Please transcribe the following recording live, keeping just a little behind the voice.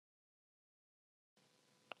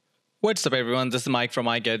What's up everyone, this is Mike from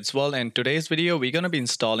iGetsWell, and today's video we're going to be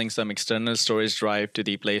installing some external storage drive to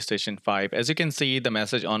the PlayStation 5. As you can see the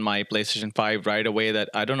message on my PlayStation 5 right away that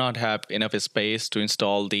I do not have enough space to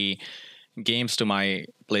install the games to my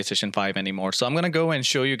PlayStation 5 anymore. So I'm going to go and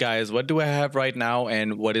show you guys what do I have right now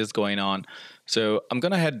and what is going on. So I'm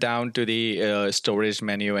going to head down to the storage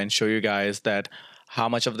menu and show you guys that how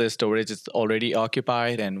much of the storage is already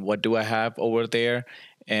occupied and what do I have over there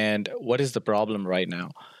and what is the problem right now.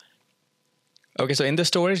 Okay, so in the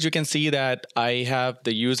storage, you can see that I have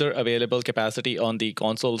the user available capacity on the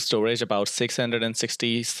console storage about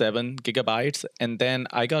 667 gigabytes. And then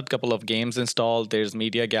I got a couple of games installed. There's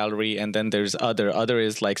media gallery, and then there's other. Other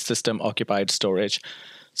is like system occupied storage.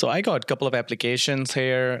 So I got a couple of applications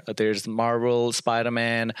here. There's Marvel,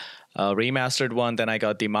 Spider-Man, remastered one. Then I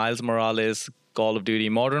got the Miles Morales Call of Duty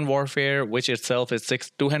Modern Warfare, which itself is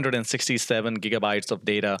 267 gigabytes of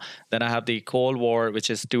data. Then I have the Cold War, which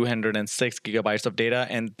is 206 gigabytes of data.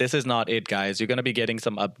 And this is not it, guys. You're going to be getting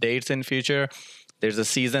some updates in future. There's a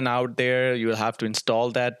season out there. You'll have to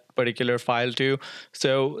install that particular file too.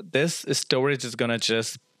 So this storage is going to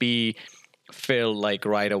just be filled like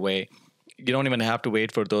right away. You don't even have to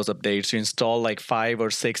wait for those updates. You install like 5 or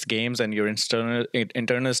 6 games and your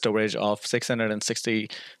internal storage of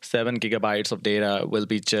 667 gigabytes of data will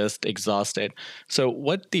be just exhausted. So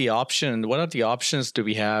what are the options do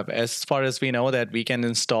we have? As far as we know that we can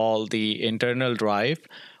install the internal drive,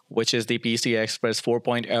 which is the PCI Express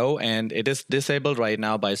 4.0, and it is disabled right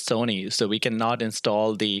now by Sony. So we cannot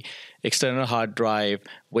install the external hard drive,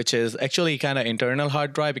 which is actually kind of internal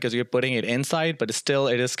hard drive because you're putting it inside, but still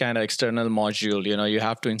it is kind of external module. You know, you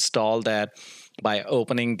have to install that by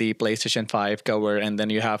opening the PlayStation 5 cover, and then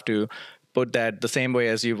you have to put that the same way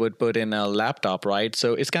as you would put in a laptop, right?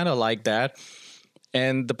 So it's kind of like that.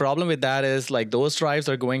 And the problem with that is like those drives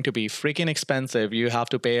are going to be freaking expensive. You have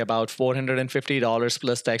to pay about $450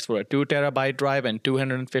 plus tax for a 2 terabyte drive and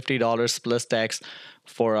 $250 plus tax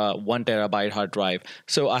for a 1 terabyte hard drive.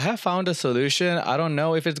 So I have found a solution. I don't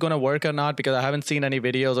know if it's going to work or not because I haven't seen any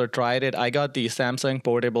videos or tried it. I got the Samsung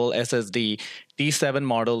portable SSD T7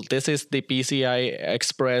 model. This is the PCI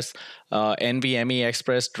Express NVMe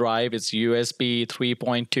Express drive. It's USB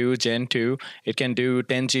 3.2 Gen 2. It can do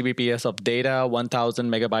 10 Gbps of data, 1000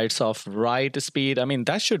 megabytes of write speed. I mean,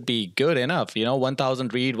 that should be good enough. You know,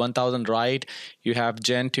 1000 read, 1000 write. You have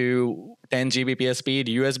Gen 2, 10 Gbps speed,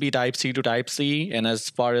 USB Type-C to Type-C. And as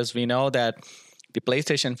far as we know that the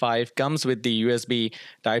PlayStation 5 comes with the USB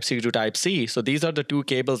Type-C to Type-C. So these are the two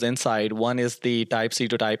cables inside. One is the Type-C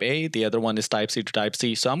to Type-A. The other one is Type-C to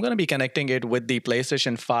Type-C. So I'm going to be connecting it with the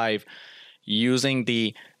PlayStation 5 using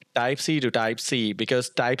the Type-C to Type-C because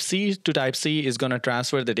Type-C to Type-C is going to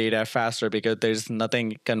transfer the data faster because there's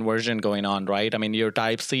nothing conversion going on, right? I mean, your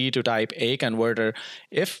Type-C to Type-A converter,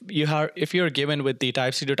 if you're given with the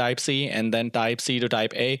Type-C to Type-C and then Type-C to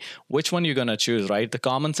Type-A, which one you're going to choose, right? The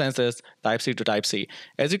common sense is Type-C to Type-C.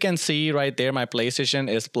 As you can see right there, my PlayStation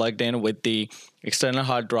is plugged in with the external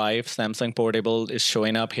hard drive. Samsung portable is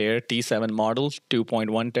showing up here, T7 model,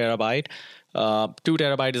 2.1 terabyte. 2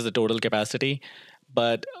 terabyte is the total capacity.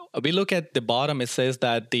 But we look at the bottom, it says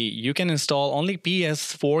that you can install only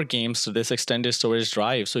PS4 games to this extended storage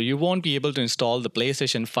drive. So you won't be able to install the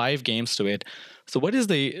PlayStation 5 games to it. So what is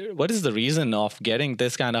the reason of getting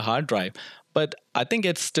this kind of hard drive? But I think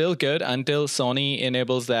it's still good until Sony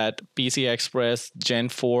enables that PCI Express Gen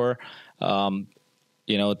 4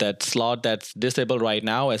 that slot that's disabled right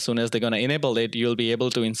now. As soon as they're going to enable it, you'll be able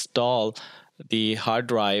to install the hard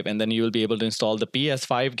drive and then you will be able to install the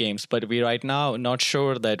PS5 games. But we right now not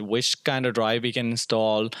sure that which kind of drive we can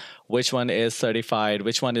install, which one is certified,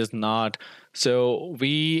 which one is not. So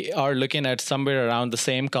we are looking at somewhere around the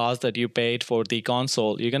same cost that you paid for the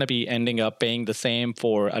console. You're going to be ending up paying the same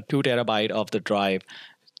for a 2 terabyte of the drive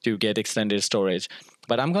to get extended storage.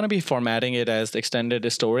 But I'm going to be formatting it as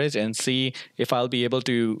extended storage and see if I'll be able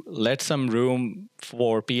to let some room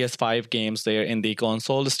for PS5 games there in the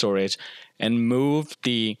console storage and move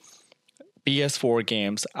the PS4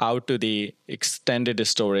 games out to the extended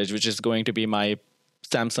storage, which is going to be my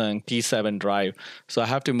Samsung T7 drive. So I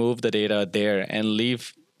have to move the data there and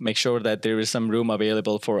make sure that there is some room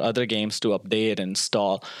available for other games to update and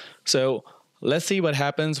install. So let's see what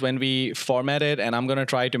happens when we format it, and I'm going to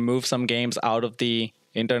try to move some games out of the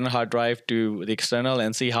internal hard drive to the external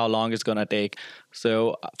and see how long it's going to take.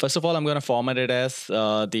 So first of all, I'm going to format it as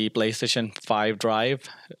the PlayStation 5 drive,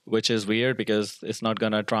 which is weird because it's not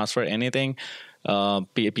going to transfer anything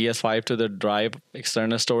PS5 to the drive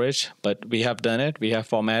external storage, but we have done it. We have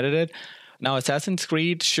formatted it. Now, Assassin's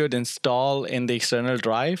Creed should install in the external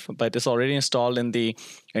drive, but it's already installed in the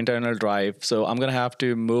internal drive. So I'm going to have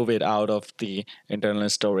to move it out of the internal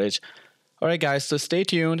storage. All right, guys, so stay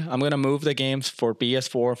tuned. I'm going to move the games for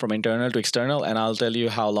PS4 from internal to external, and I'll tell you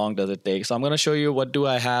how long does it take. So I'm going to show you what do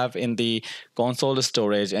I have in the console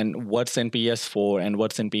storage and what's in PS4 and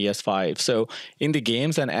what's in PS5. So in the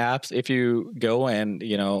games and apps, if you go and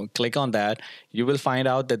click on that, you will find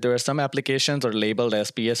out that there are some applications are labeled as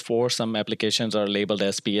PS4, some applications are labeled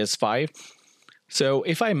as PS5. So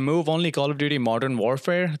if I move only Call of Duty Modern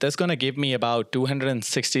Warfare, that's going to give me about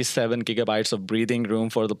 267 gigabytes of breathing room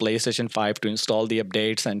for the PlayStation 5 to install the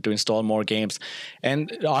updates and to install more games.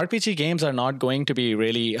 And RPG games are not going to be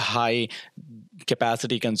really high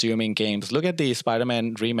capacity consuming games. Look at the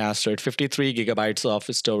Spider-Man Remastered, 53 gigabytes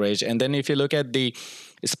of storage. And then if you look at the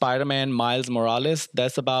Spider-Man Miles Morales,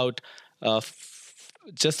 that's about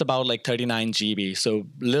just about like 39 GB. So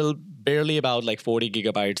barely about like 40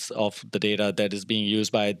 gigabytes of the data that is being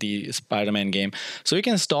used by the Spider-Man game. So you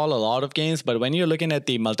can install a lot of games, but when you're looking at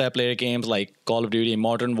the multiplayer games like Call of Duty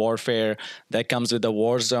Modern Warfare that comes with the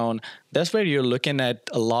Warzone, that's where you're looking at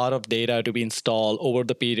a lot of data to be installed over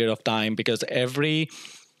the period of time, because every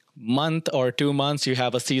month or 2 months you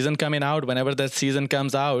have a season coming out. Whenever that season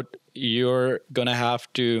comes out, you're gonna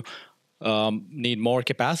have to need more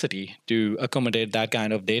capacity to accommodate that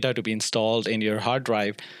kind of data to be installed in your hard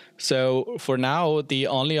drive. So for now, the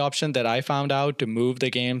only option that I found out to move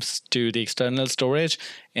the games to the external storage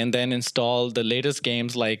and then install the latest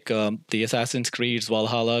games like the Assassin's Creed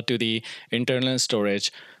Valhalla to the internal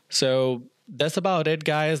storage. So that's about it,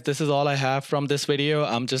 guys. This is all I have from this video.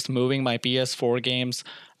 I'm just moving my PS4 games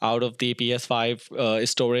out of the PS5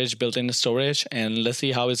 storage, built-in storage, and let's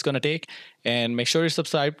see how it's going to take. And make sure you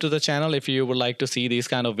subscribe to the channel if you would like to see these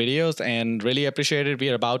kind of videos, and really appreciate it. We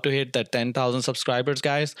are about to hit that 10,000 subscribers,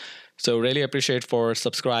 guys. So really appreciate for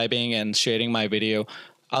subscribing and sharing my video.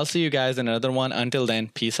 I'll see you guys in another one. Until then,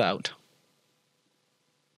 peace out.